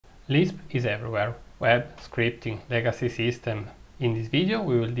Lisp is everywhere: web, scripting, legacy system. In this video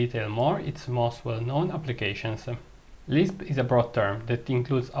we will detail more its most well-known applications. Lisp is a broad term that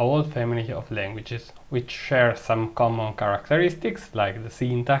includes a whole family of languages, which share some common characteristics like the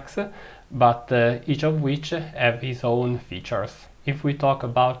syntax, but each of which have its own features. If we talk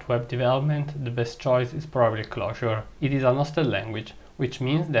about web development, the best choice is probably Clojure. It is a nested language, which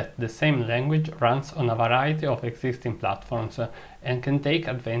means that the same language runs on a variety of existing platforms and can take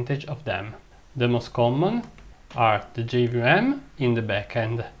advantage of them. The most common are the JVM in the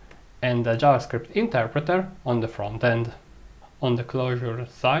backend and a JavaScript interpreter on the front end. On the Clojure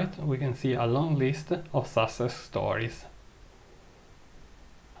site we can see a long list of success stories.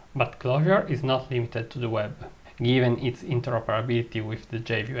 But Clojure is not limited to the web. Given its interoperability with the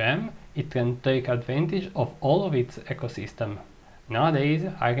JVM, it can take advantage of all of its ecosystem. Nowadays,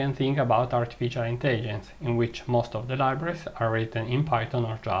 I can think about artificial intelligence, in which most of the libraries are written in Python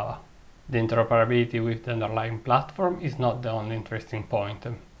or Java. The interoperability with the underlying platform is not the only interesting point.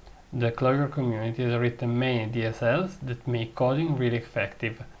 The Clojure community has written many DSLs that make coding really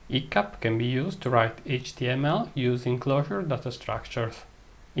effective. ICAP can be used to write HTML using Clojure data structures.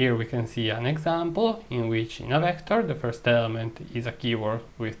 Here we can see an example in which in a vector the first element is a keyword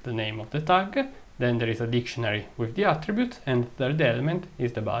with the name of the tag, then there is a dictionary with the attributes, and the third element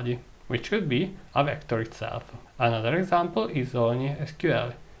is the body, which could be a vector itself. Another example is only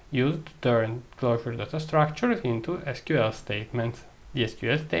SQL, used to turn Clojure data structures into SQL statements. The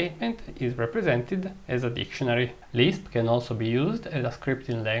SQL statement is represented as a dictionary. Lisp can also be used as a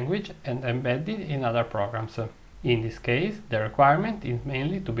scripting language and embedded in other programs. In this case, the requirement is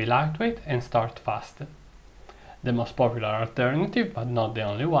mainly to be lightweight and start fast. The most popular alternative, but not the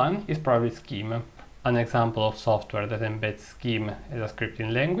only one, is probably Scheme. An example of software that embeds Scheme as a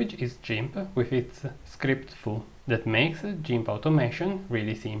scripting language is GIMP with its script foo that makes GIMP automation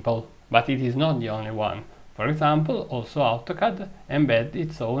really simple. But it is not the only one. For example, also AutoCAD embeds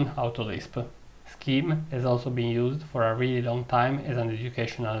its own AutoLisp. Scheme has also been used for a really long time as an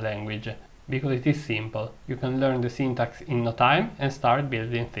educational language, because it is simple. You can learn the syntax in no time and start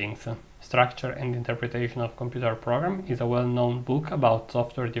building things. Structure and Interpretation of Computer Program is a well-known book about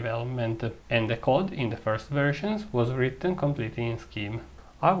software development, and the code in the first versions was written completely in Scheme.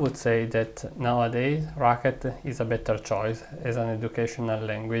 I would say that nowadays Racket is a better choice as an educational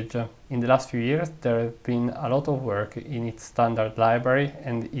language. In the last few years there has been a lot of work in its standard library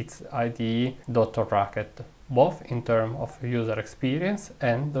and its IDE .Racket, both in terms of user experience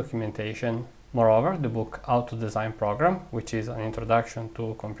and documentation. Moreover, the book How to Design Program, which is an introduction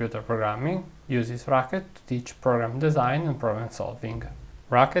to computer programming, uses Racket to teach program design and problem solving.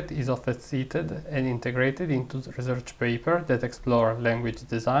 Racket is often cited and integrated into research papers that explore language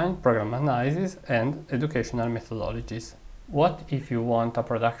design, program analysis, and educational methodologies. What if you want a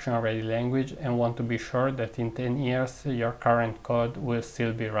production-ready language and want to be sure that in 10 years your current code will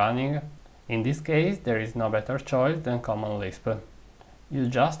still be running? In this case, there is no better choice than Common Lisp. You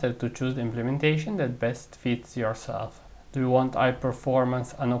just have to choose the implementation that best fits yourself. Do you want high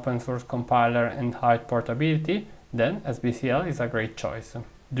performance, an open source compiler, and high portability? Then SBCL is a great choice.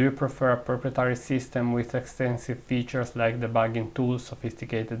 Do you prefer a proprietary system with extensive features like debugging tools,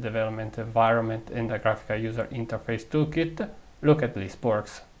 sophisticated development environment, and a graphical user interface toolkit? Look at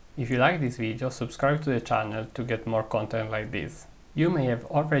Lispworks. If you like this video, subscribe to the channel to get more content like this. You may have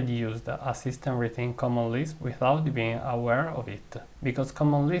already used a system written in Common Lisp without being aware of it, because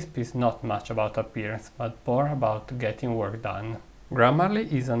Common Lisp is not much about appearance, but more about getting work done. Grammarly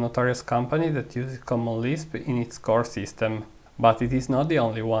is a notorious company that uses Common Lisp in its core system, but it is not the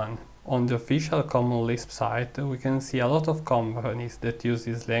only one. On the official Common Lisp site we can see a lot of companies that use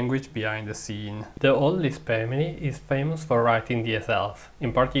this language behind the scene. The whole Lisp family is famous for writing DSLs,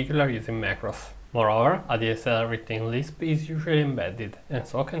 in particular using macros. Moreover, a DSL written in Lisp is usually embedded, and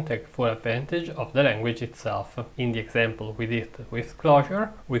so can take full advantage of the language itself. In the example we did with Clojure,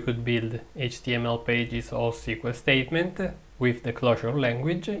 we could build HTML pages or SQL statements with the Clojure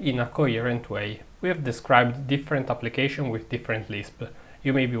language in a coherent way. We have described different applications with different Lisp.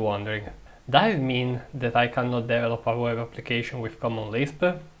 You may be wondering, does it mean that I cannot develop a web application with Common Lisp?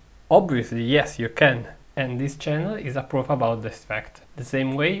 Obviously, yes, you can. And this channel is a proof about this fact. The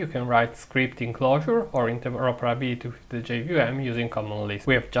same way you can write script in Clojure or interoperability with the JVM using Common Lisp.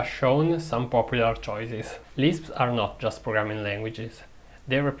 We have just shown some popular choices. Lisps are not just programming languages.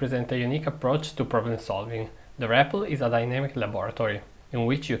 They represent a unique approach to problem solving. The REPL is a dynamic laboratory in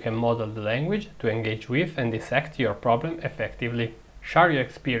which you can model the language to engage with and dissect your problem effectively. Share your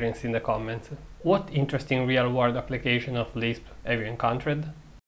experience in the comments. What interesting real-world application of Lisp have you encountered?